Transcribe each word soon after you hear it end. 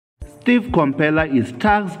Steve Komphela is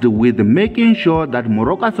tasked with making sure that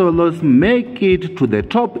Moroka Swallows make it to the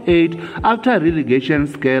top 8 after relegation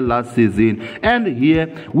scare last season, and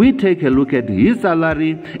here we take a look at his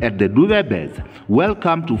salary at the Dube Bears.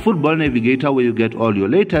 Welcome to Football Navigator, where you get all your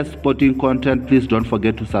latest sporting content. Please don't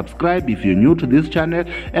forget to subscribe if you're new to this channel,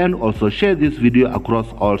 and also share this video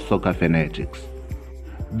across all soccer fanatics.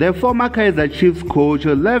 The former Kaizer Chiefs coach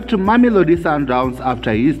left Mamelodi Sundowns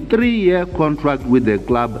after his 3-year contract with the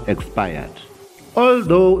club expired.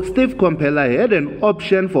 Although Steve Komphela had an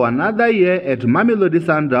option for another year at Mamelodi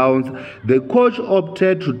Sundowns, the coach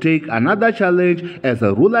opted to take another challenge as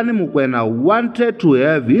Rulani Mokwena wanted to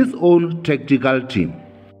have his own tactical team.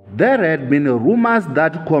 There had been rumors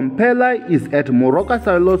that Komphela is at Moroka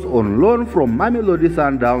Swallows on loan from Mamelodi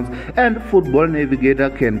Sundowns, and Football Navigator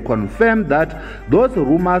can confirm that those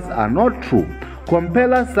rumors are not true.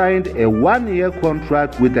 Komphela signed a 1-year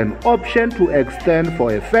contract with an option to extend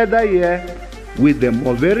for a further year, with the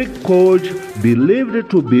Maverick coach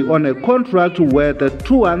believed to be on a contract worth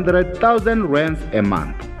 200,000 rands a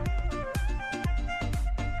month.